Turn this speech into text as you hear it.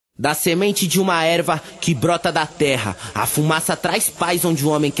Da semente de uma erva que brota da terra, a fumaça traz paz onde o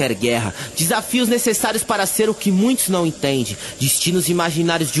homem quer guerra. Desafios necessários para ser o que muitos não entendem. Destinos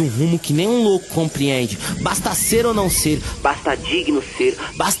imaginários de um rumo que nenhum louco compreende. Basta ser ou não ser, basta digno ser.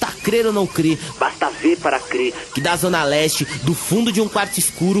 Basta crer ou não crer, basta ver para crer. Que da zona leste, do fundo de um quarto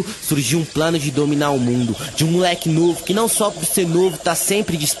escuro, surgiu um plano de dominar o mundo. De um moleque novo que não só por ser novo tá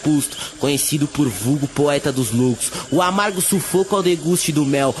sempre disposto. Conhecido por vulgo poeta dos loucos. O amargo sufoco ao deguste do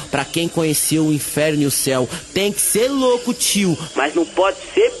mel. Pra quem conheceu o inferno e o céu. Tem que ser louco, tio, mas não pode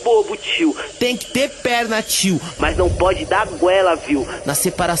ser bobo, tio. Tem que ter perna, tio, mas não pode dar goela, viu? Na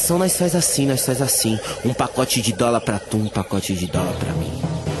separação nós faz assim, nós faz assim. Um pacote de dólar pra tu, um pacote de dólar pra mim.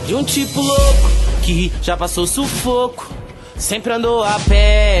 De um tipo louco que já passou sufoco, sempre andou a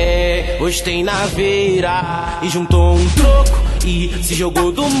pé, hoje tem naveira. E juntou um troco e se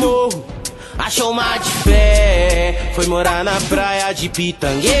jogou do morro. Achou uma de fé, foi morar na praia de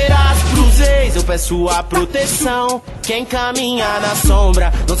Pitangueiras. Pros ex eu peço a proteção. Quem caminha na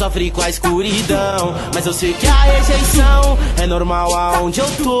sombra não sofre com a escuridão. Mas eu sei que a rejeição é normal aonde eu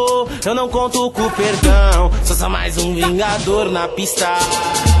tô. Eu não conto com perdão, sou só mais um vingador na pista.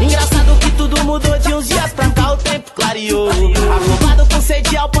 Engraçado que tudo mudou de uns dias pra cá, o tempo clareou. Afobado com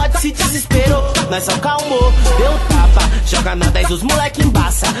sedial, pode se desesperou. Nós só calmou, deu tapa, joga na 10 os moleque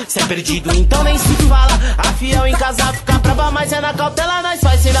embaça. Cê é perdido então nem se fala. A fiel em casa fica brava, mas é na cautela nós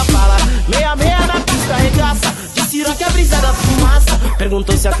faz sem da fala. Meia na pista regaça, de ciroque a brisa da fumaça.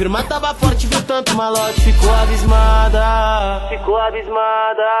 Perguntou se a firma tava forte, viu tanto malote, ficou abismada. Ficou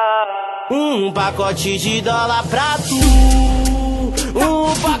abismada. Um pacote de dólar pra tu,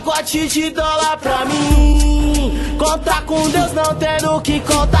 um pacote de dólar pra mim. Contar com Deus não tendo que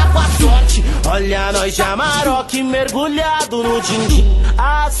contar com a sorte. Olha nós de Amarok mergulhado no din-din.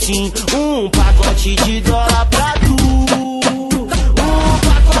 Assim, um pacote de dólar pra tu,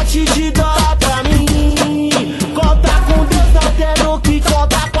 um pacote de